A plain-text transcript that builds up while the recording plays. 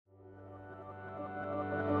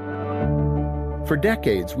For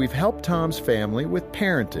decades, we've helped Tom's family with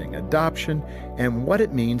parenting, adoption, and what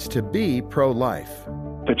it means to be pro-life.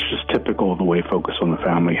 That's just typical of the way Focus on the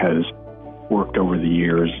Family has worked over the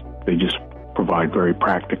years. They just provide very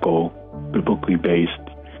practical, biblically based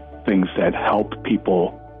things that help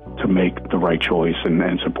people to make the right choice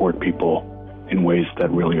and support people in ways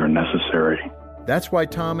that really are necessary. That's why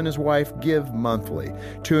Tom and his wife give monthly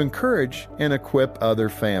to encourage and equip other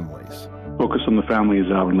families. Focus on the Family is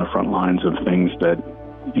out in the front lines of things that,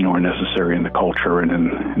 are necessary in the culture and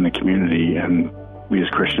in the community, and we as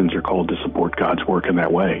Christians are called to support God's work in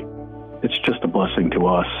that way. It's just a blessing to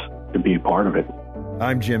us to be a part of it.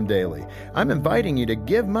 I'm Jim Daly. I'm inviting you to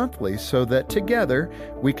give monthly so that together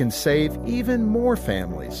we can save even more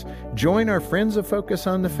families. Join our Friends of Focus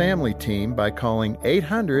on the Family team by calling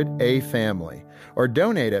 800-A-FAMILY or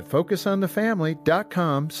donate at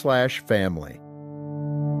focusonthefamily.com/family.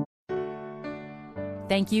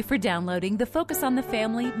 Thank you for downloading the Focus on the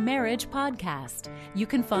Family Marriage Podcast. You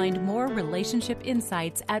can find more relationship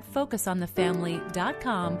insights at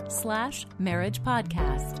focusonthefamily.com/marriage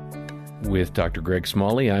podcast. With Dr. Greg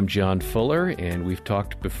Smalley, I'm John Fuller, and we've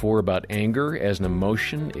talked before about anger as an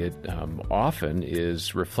emotion. It often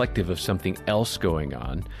is reflective of something else going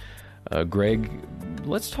on. Greg,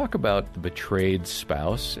 let's talk about the betrayed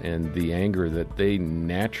spouse and the anger that they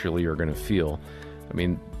naturally are going to feel. I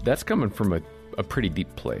mean, that's coming from a pretty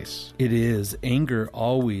deep place. It is. Anger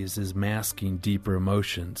always is masking deeper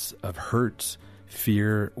emotions of hurt,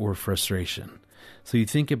 fear, or frustration. So you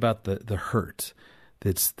think about the hurt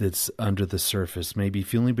that's under the surface, maybe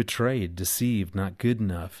feeling betrayed, deceived, not good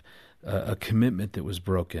enough, a commitment that was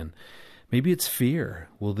broken. Maybe it's fear.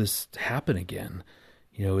 Will this happen again?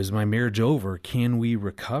 Is my marriage over? Can we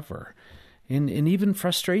recover? And even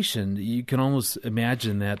frustration. You can almost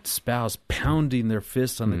imagine that spouse pounding their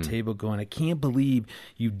fist on the table going, I can't believe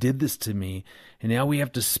you did this to me, and now we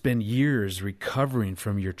have to spend years recovering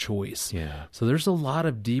from your choice. Yeah. So there's a lot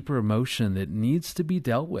of deeper emotion that needs to be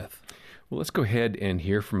dealt with. Well, let's go ahead and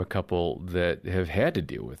hear from a couple that have had to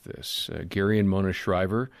deal with this. Gary and Mona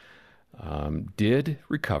Shriver did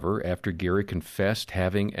recover after Gary confessed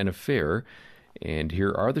having an affair. And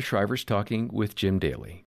here are the Shrivers talking with Jim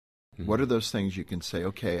Daly. What are those things you can say,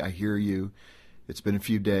 okay, I hear you. It's been a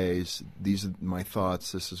few days. These are my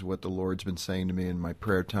thoughts. This is what the Lord's been saying to me in my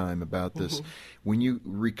prayer time about this. When you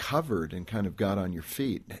recovered and kind of got on your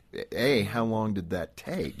feet, A, how long did that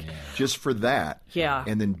take? Yeah. Just for that. Yeah.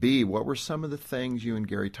 And then B, what were some of the things you and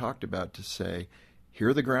Gary talked about to say, here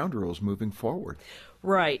are the ground rules moving forward?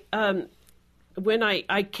 Right. When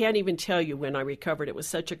I can't even tell you when I recovered. It was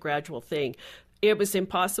such a gradual thing. It was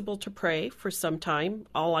impossible to pray for some time.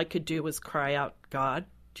 All I could do was cry out, God,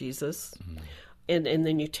 Jesus. And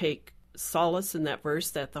then you take solace in that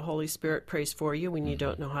verse that the Holy Spirit prays for you when you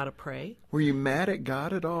don't know how to pray. Were you mad at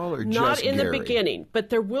God at all, or Not just in Gary? the beginning, but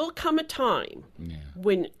there will come a time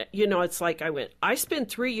when, it's like I spent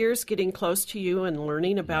 3 years getting close to you and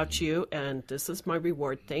learning about you, and this is my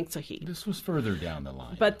reward. Thanks, Ahi. This was further down the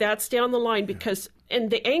line. But that's down the line because,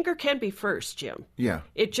 and the anger can be first, Jim. Yeah.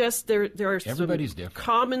 It just, there are Everybody's some different.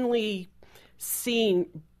 commonly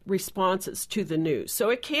seen responses to the news. So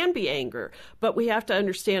it can be anger, but we have to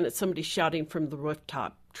understand it's somebody shouting from the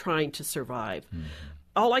rooftop trying to survive.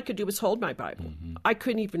 All I could do was hold my Bible. I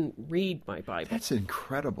couldn't even read my Bible. That's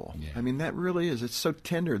incredible. Yeah. I mean, that really is. It's so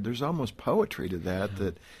tender. There's almost poetry to that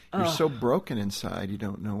you're so broken inside you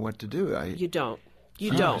don't know what to do. You don't. You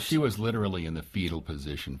don't. She was literally in the fetal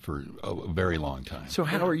position for a very long time. So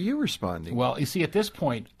how are you responding? Well, you see, at this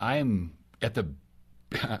point, I'm at the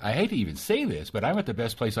I hate to even say this, but I'm at the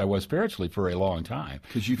best place I was spiritually for a long time.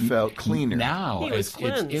 Because you felt cleaner. Now it's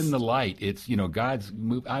in the light. It's, God's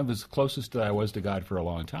move. I was closest that I was to God for a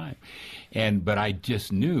long time. But I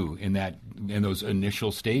just knew in those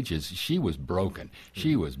initial stages, she was broken.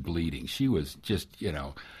 She was bleeding. She was just,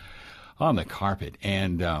 on the carpet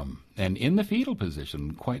and in the fetal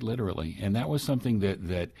position, quite literally. And that was something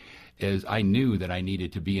that as I knew that I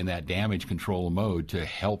needed to be in that damage control mode to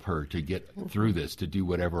help her to get through this, to do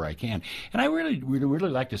whatever I can. And I really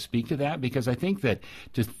like to speak to that, because I think that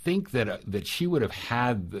that she would have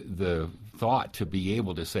had the thought to be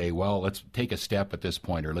able to say, well, let's take a step at this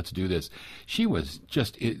point, or let's do this. She was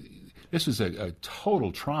just... This was a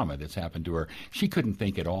total trauma that's happened to her. She couldn't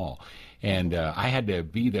think at all. And I had to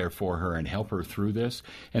be there for her and help her through this.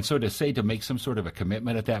 And so to make some sort of a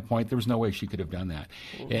commitment at that point, there was no way she could have done that.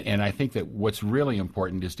 And I think that what's really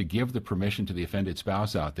important is to give the permission to the offended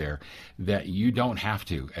spouse out there that you don't have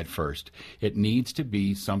to at first. It needs to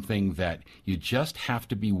be something that you just have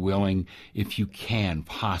to be willing, if you can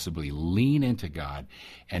possibly, lean into God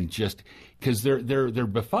and just, because they're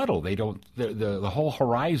befuddled. They don't. The whole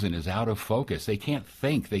horizon is out of focus. They can't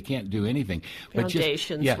think. They can't do anything.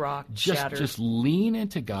 Foundations rocked, shattered. Just lean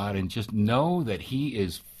into God and just know that He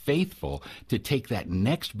is faithful to take that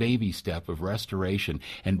next baby step of restoration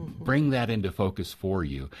and bring that into focus for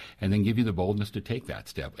you, and then give you the boldness to take that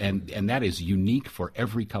step. And that is unique for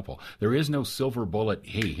every couple. There is no silver bullet,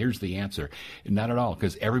 hey, here's the answer. Not at all,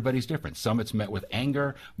 because everybody's different. Some it's met with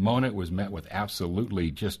anger. Mona was met with absolutely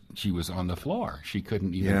just, she was on the floor. She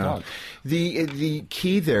couldn't even talk. The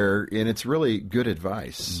key there, and it's really good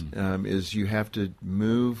advice, is you have to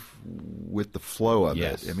move with the flow of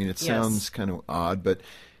it. I mean, it sounds kind of odd, but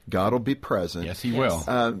God will be present. Yes, He will.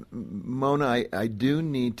 Mona, I do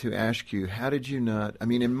need to ask you, how did you not, I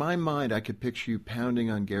mean, in my mind, I could picture you pounding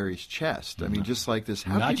on Gary's chest. I mean, just like this.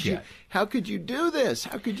 How could you do this?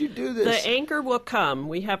 How could you do this? The anger will come.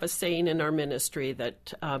 We have a saying in our ministry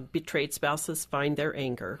that betrayed spouses find their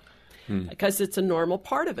anger. Because it's a normal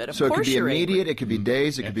part of it. Of so course, it could be immediate, angry. It could be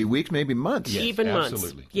days, it could be weeks, maybe months. Yes, even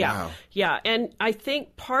absolutely. months. Yeah. Wow. Yeah. And I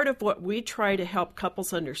think part of what we try to help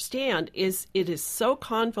couples understand is it is so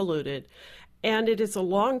convoluted and it is a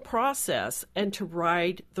long process and to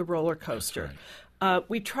ride the roller coaster.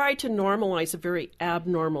 We try to normalize a very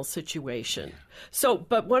abnormal situation. So,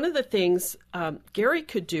 but one of the things Gary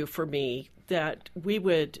could do for me that we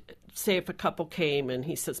would say if a couple came and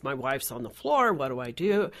he says, my wife's on the floor, what do I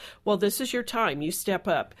do? Well, this is your time. You step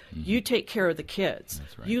up. You take care of the kids.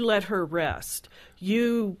 That's right. You let her rest.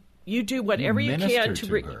 You do whatever you can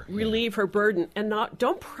to relieve her burden, and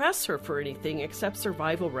don't press her for anything except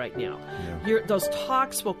survival right now. Those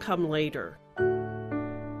talks will come later.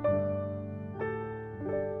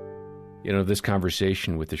 You know, this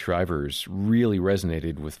conversation with the Shrivers really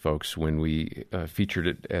resonated with folks when we featured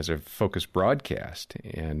it as a focused broadcast.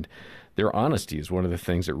 And their honesty is one of the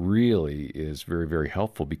things that really is very, very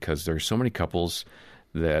helpful, because there are so many couples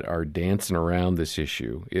that are dancing around this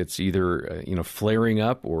issue. It's either, flaring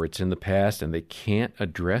up, or it's in the past and they can't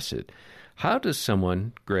address it. How does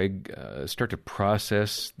someone, Greg, start to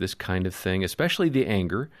process this kind of thing, especially the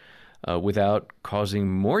anger, without causing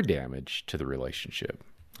more damage to the relationship?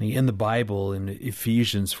 In the Bible, in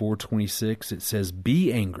Ephesians 4:26, it says,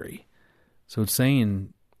 be angry. So it's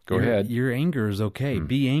saying, Go ahead. Your anger is okay.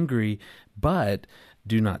 Be angry, but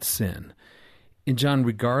do not sin. And John,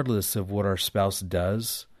 regardless of what our spouse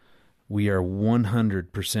does, we are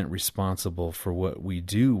 100% responsible for what we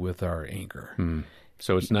do with our anger.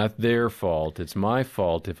 So it's not their fault. It's my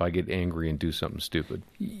fault if I get angry and do something stupid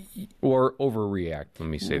or overreact. Let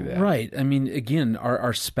me say that. Right. I mean, again,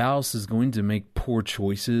 our spouse is going to make poor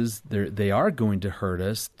choices. They are going to hurt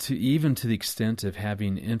us, even to the extent of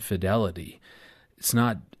having infidelity. It's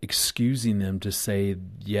not excusing them to say,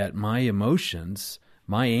 yet my emotions,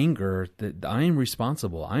 my anger, that I am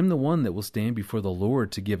responsible. I'm the one that will stand before the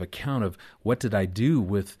Lord to give account of what did I do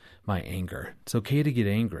with my anger. It's okay to get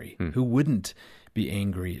angry. Who wouldn't be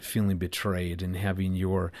angry at feeling betrayed and having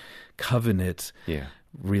your covenant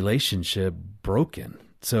relationship broken?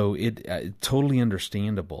 So it totally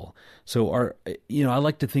understandable. So I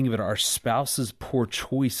like to think of it, our spouse's poor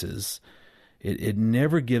choices. It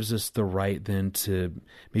never gives us the right then to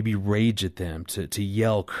maybe rage at them, to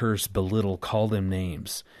yell, curse, belittle, call them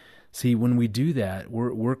names. See, when we do that,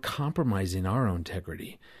 we're compromising our own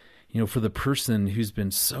integrity. For the person who's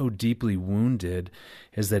been so deeply wounded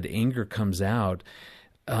as that anger comes out,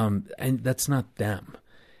 and that's not them.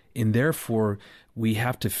 And therefore, we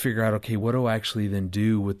have to figure out, okay, what do I actually then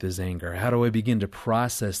do with this anger? How do I begin to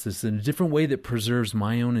process this in a different way that preserves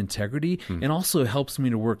my own integrity and also helps me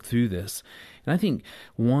to work through this? And I think,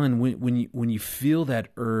 one, when you feel that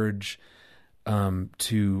urge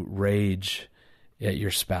to rage at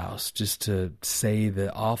your spouse, just to say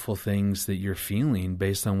the awful things that you're feeling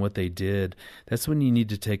based on what they did, that's when you need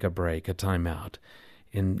to take a break, a timeout,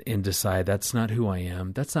 and decide that's not who I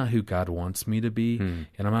am. That's not who God wants me to be,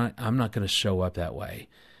 and I'm not going to show up that way.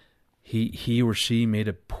 He or she made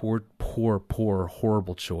a poor,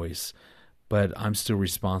 horrible choice, but I'm still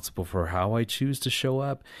responsible for how I choose to show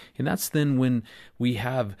up. And that's then when we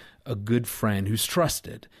have a good friend who's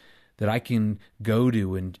trusted, that I can go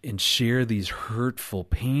to and share these hurtful,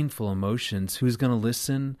 painful emotions, who's going to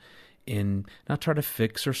listen and not try to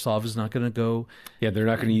fix or solve, is not going to go. Yeah, they're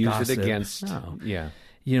not going to use gossip. it against. No. Yeah.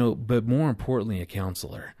 but more importantly, a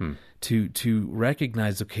counselor to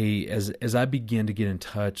recognize, okay, as I begin to get in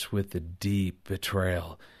touch with the deep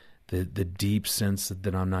betrayal, the deep sense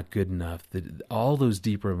that I'm not good enough, all those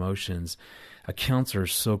deeper emotions, a counselor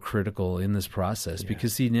is so critical in this process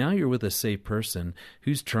because, see, now you're with a safe person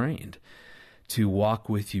who's trained to walk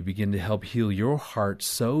with you, begin to help heal your heart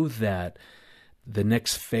so that the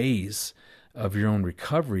next phase of your own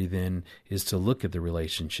recovery then is to look at the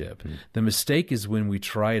relationship. The mistake is when we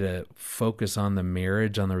try to focus on the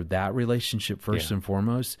marriage, on that relationship first and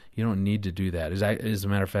foremost. You don't need to do that. As a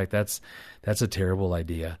matter of fact, that's a terrible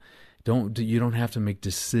idea. You don't have to make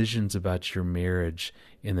decisions about your marriage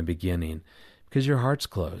in the beginning because your heart's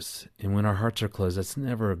closed. And when our hearts are closed, that's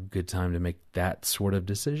never a good time to make that sort of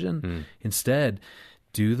decision. Instead,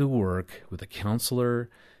 do the work with a counselor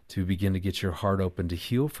to begin to get your heart open to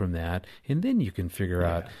heal from that. And then you can figure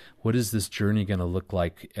out, what is this journey going to look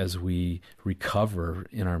like as we recover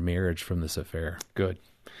in our marriage from this affair? Good.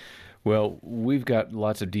 Well, we've got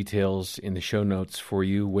lots of details in the show notes for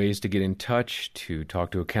you, ways to get in touch, to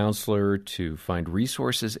talk to a counselor, to find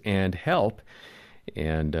resources and help.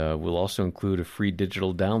 And we'll also include a free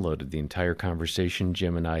digital download of the entire conversation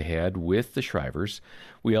Jim and I had with the Shrivers.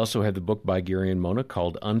 We also have the book by Gary and Mona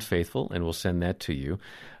called Unfaithful, and we'll send that to you.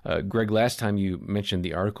 Greg, last time you mentioned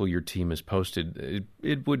the article your team has posted.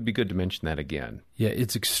 It would be good to mention that again. Yeah,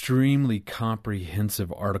 it's extremely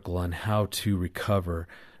comprehensive article on how to recover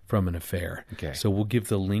from an affair. Okay. So we'll give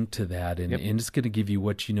the link to that, and it's going to give you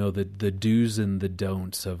what the do's and the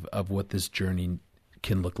don'ts of what this journey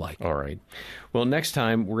can look like. All right. Well, next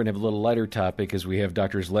time we're going to have a little lighter topic as we have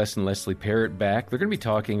Drs. Les and Leslie Parrott back. They're going to be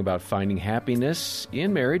talking about finding happiness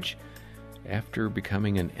in marriage after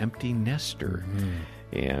becoming an empty nester.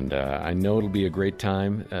 And I know it'll be a great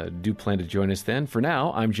time. Do plan to join us then. For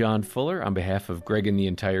now, I'm John Fuller. On behalf of Greg and the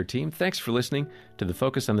entire team, thanks for listening to the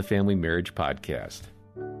Focus on the Family Marriage podcast.